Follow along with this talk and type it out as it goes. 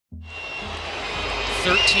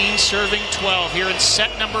13 serving 12 here in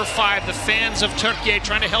set number 5. The fans of Turkey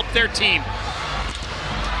trying to help their team.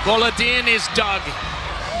 Boladin is dug.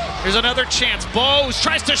 Here's another chance. Bose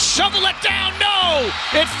tries to shovel it down. No!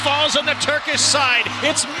 It falls on the Turkish side.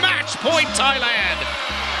 It's match point Thailand.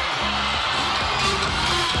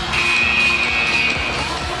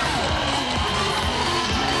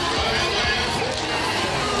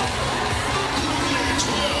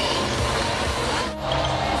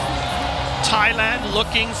 Thailand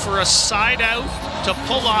looking for a side out to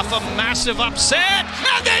pull off a massive upset,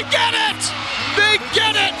 and they get it! They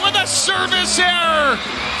get it with a service error!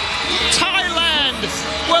 Thailand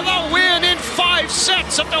with a win in 5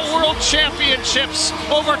 sets at the World Championships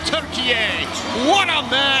over Turkey. What a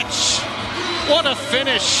match! What a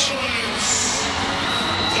finish!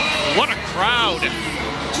 What a crowd!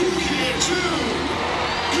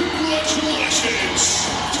 Congratulations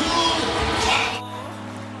to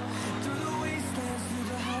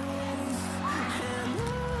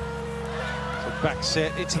back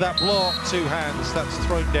set into that block, 2 hands, that's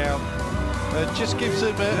thrown down. Just gives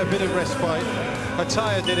them a bit of respite.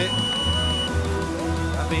 Ataya did it.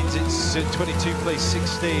 That means it's 22 plays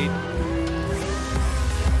 16.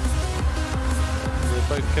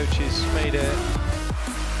 Both coaches made it.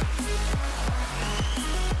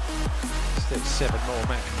 Still 7 more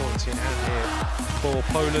match points in hand here for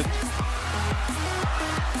Poland.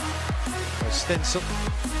 Stenson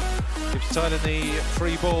gives Thailand the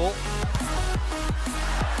free ball.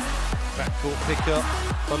 Backcourt pickup,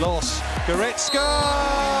 Balos, Goretzka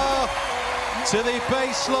to the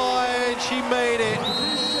baseline, she made it.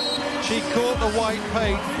 She caught the white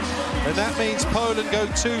paint, and that means Poland go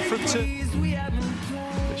 2 from 2.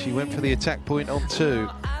 But she went for the attack point on 2.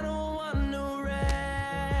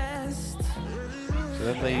 So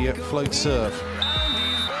then the float serve.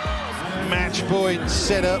 Match point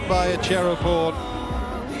set up by Acheropon.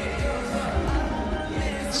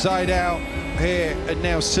 Side out here and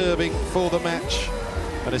now serving for the match,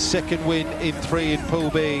 and a second win in 3 in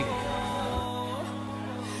Pool B.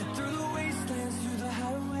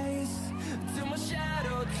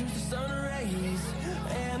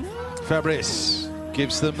 Fabrice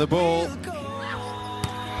gives them the ball,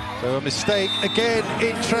 so a mistake again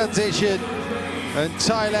in transition, and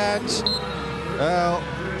Thailand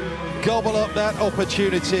gobble up that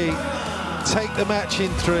opportunity, take the match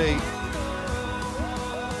in 3.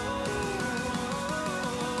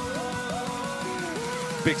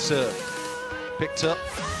 Big serve, picked up,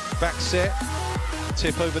 back set,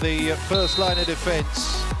 tip over the first line of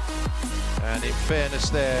defence, and in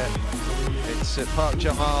fairness there, it's Park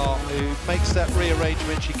Jung-ha who makes that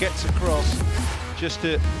rearrangement. She gets across just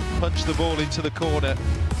to punch the ball into the corner,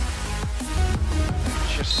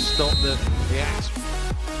 just stop the act.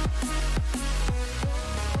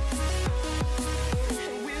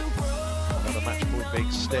 Another match point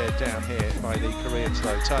being stared down here by the Koreans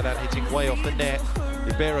though. Thailand hitting way off the net.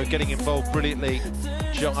 Ribeiro getting involved brilliantly.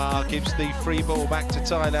 Jung-ha gives the free ball back to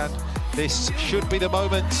Thailand. This should be the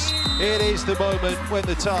moment. It is the moment when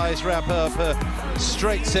the Thais wrap up a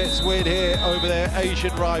straight sets win here over their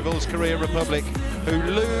Asian rivals, Korea Republic, who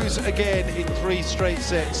lose again in 3 straight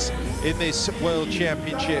sets in this World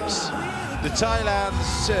Championships. The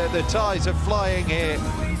Thais are flying here.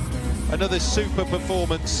 Another super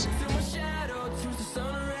performance.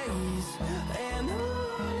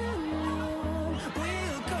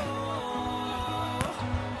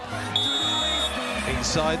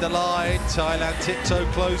 Inside the line, Thailand tiptoe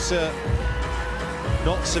closer.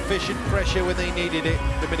 Not sufficient pressure when they needed it.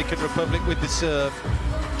 Dominican Republic with the serve,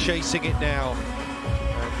 chasing it now.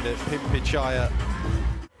 And Pimpichaya.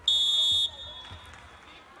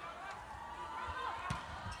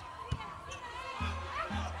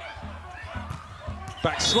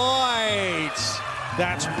 Backslides.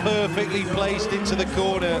 That's perfectly placed into the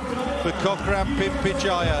corner for Kokram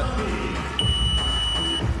Pimpichaya.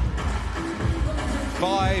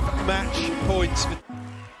 5 match points.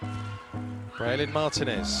 Braylon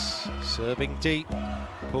Martinez serving deep.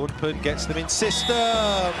 Pornpun gets them in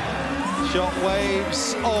system. Shot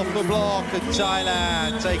waves off the block, and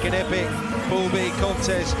Thailand take an epic Pool B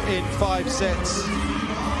contest in 5 sets.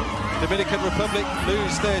 Dominican Republic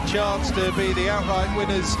lose their chance to be the outright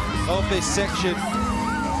winners of this section.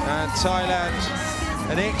 And Thailand,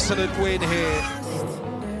 an excellent win here.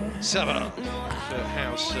 Summer,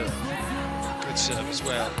 house serve. Good serve as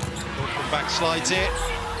well. Pornpun backslides it.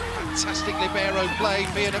 Fantastic libero play,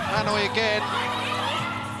 being at Hanoi again.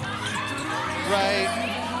 Ray,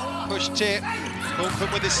 push tip. Pornpun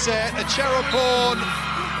with his set. Acheropon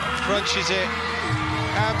crunches it.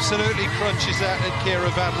 Absolutely crunches that at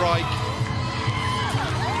Kira Van Rijk.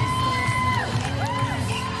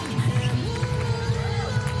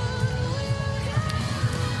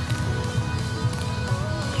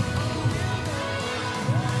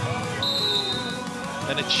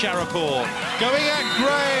 Sharapur going at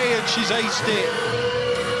Gray, and she's aced it.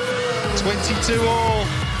 22-all.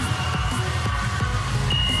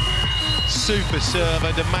 Super serve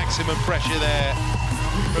under maximum pressure there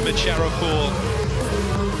from Sharapur.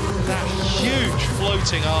 That huge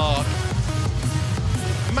floating arc.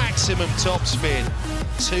 Maximum topspin.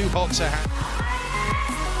 Too hot to handle.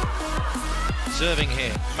 Serving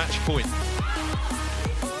here, match point.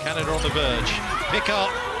 Canada on the verge. Pick up.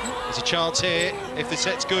 There's a chance here if the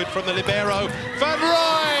set's good from the libero. Van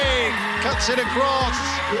Rooij cuts it across.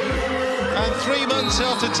 And 3 months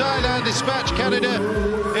after Thailand dispatched Canada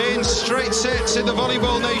in straight sets in the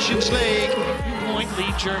Volleyball Nations League. Point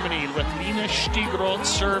lead Germany with Nina Stigroth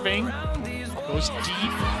serving. Goes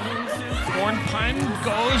deep. Kornpan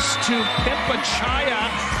goes to Pimpachaya,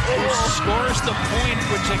 who scores the point,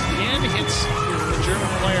 which again hits the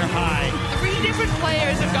German player high. 3 different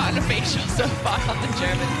players have gotten a facial so far on the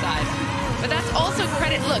German side. But that's also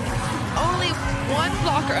credit. Look, only 1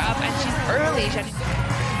 blocker up, and she's early.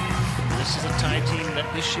 This is a Thai team that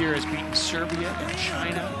this year has beaten Serbia and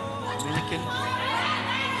China, Dominican.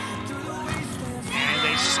 And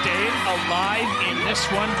they stayed alive in this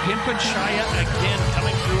one. Pimpachaya again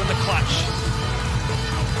coming through in the clutch.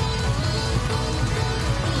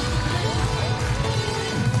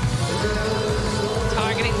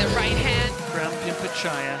 Targeting the right hand. From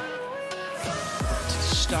Pimpachaya, the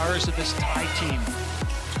stars of this Thai team.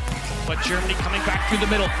 But Germany coming back through the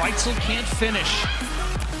middle. Weitzel can't finish.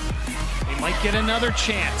 They might get another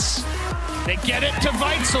chance. They get it to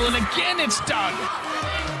Weitzel, and again it's done.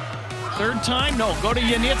 Third time? No, go to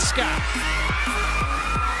Janitska.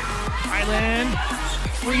 Thailand,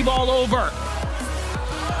 free ball over.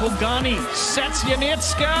 Pogani sets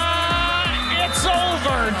Janitska. It's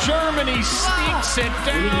over. Germany sneaks it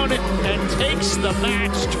down and takes the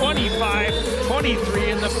match 25-23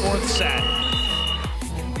 in the 4th set.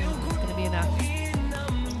 Gonna be enough.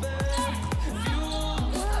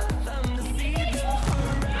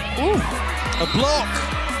 Ooh, a block.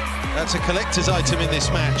 That's a collector's item in this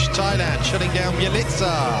match. Thailand shutting down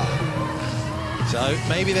Bielitsa. So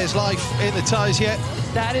maybe there's life in the ties yet.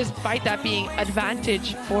 That is, despite that being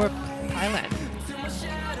advantage for Thailand.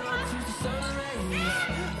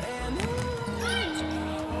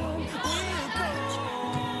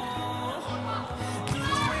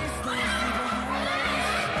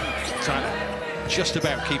 Just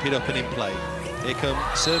about keep it up and in play. Here come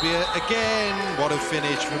Serbia again. What a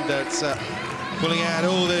finish from Dertsa. Pulling out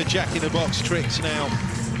all the jack-in-the-box tricks now.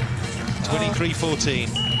 23-14.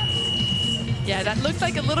 Yeah, that looked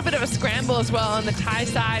like a little bit of a scramble as well on the Thai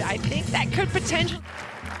side. I think that could potentially...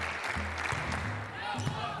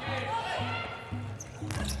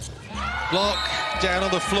 Block down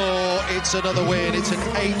on the floor. It's another win. It's an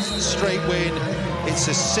 8th straight win. It's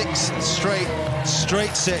a 6th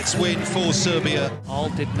straight sets win for Serbia. All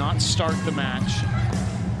did not start the match.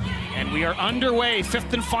 And we are underway,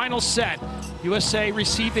 5th and final set. USA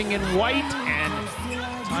receiving in white and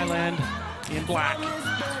Thailand in black.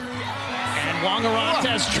 And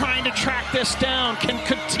Wangarates trying to track this down. Can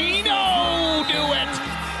Coutinho do it?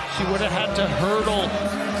 She would have had to hurdle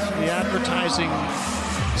the advertising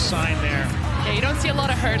sign there. Yeah, you don't see a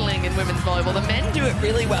lot of hurdling in women's volleyball. The men do it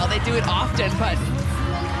really well. They do it often, but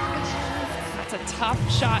that's a tough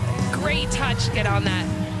shot. Great touch. Get on that.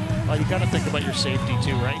 Well, you got to think about your safety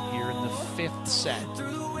too, right? You're in the 5th set.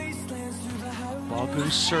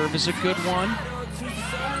 Bagu's serve is a good one.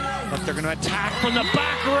 But they're going to attack from the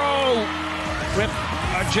back row with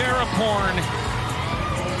Jaraporn.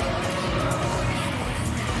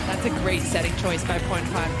 That's a great setting choice by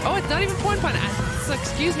Kornpan. Oh, it's not even Kornpan.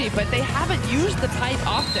 Excuse me, but they haven't used the pipe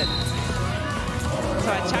often.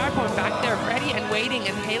 So Jaraporn back there ready and waiting,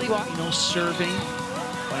 and Haley walking. No serving,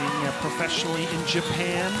 playing professionally in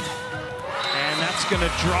Japan. And that's going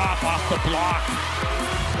to drop off the block.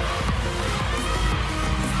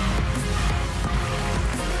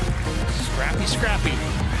 Scrappy, scrappy.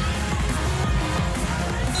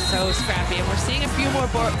 So scrappy, and we're seeing a few more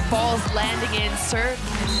balls landing in serve.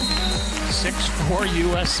 6-4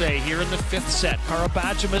 USA here in the 5th set.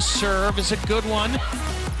 Karabajama's serve is a good one.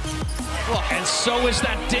 And so is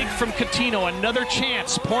that dig from Coutinho. Another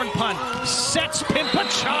chance. Kornpan sets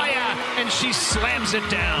Pimpachaya, and she slams it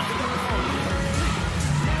down.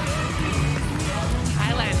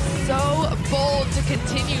 Thailand so bold to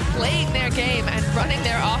continue playing their game and running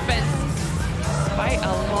their offense, despite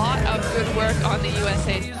a lot of good work on the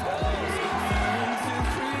USA.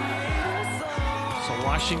 So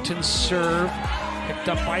Washington's serve picked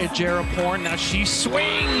up by Jaraporn. Now she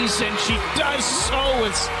swings, and she does so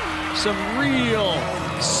with some real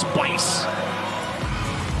spice.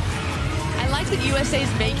 I like like that USA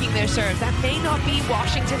is making their serve. That may not be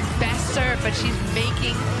Washington's best serve, but she's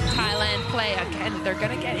making Thailand play. Again, they're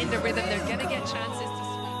going to get into rhythm. They're going to get chances.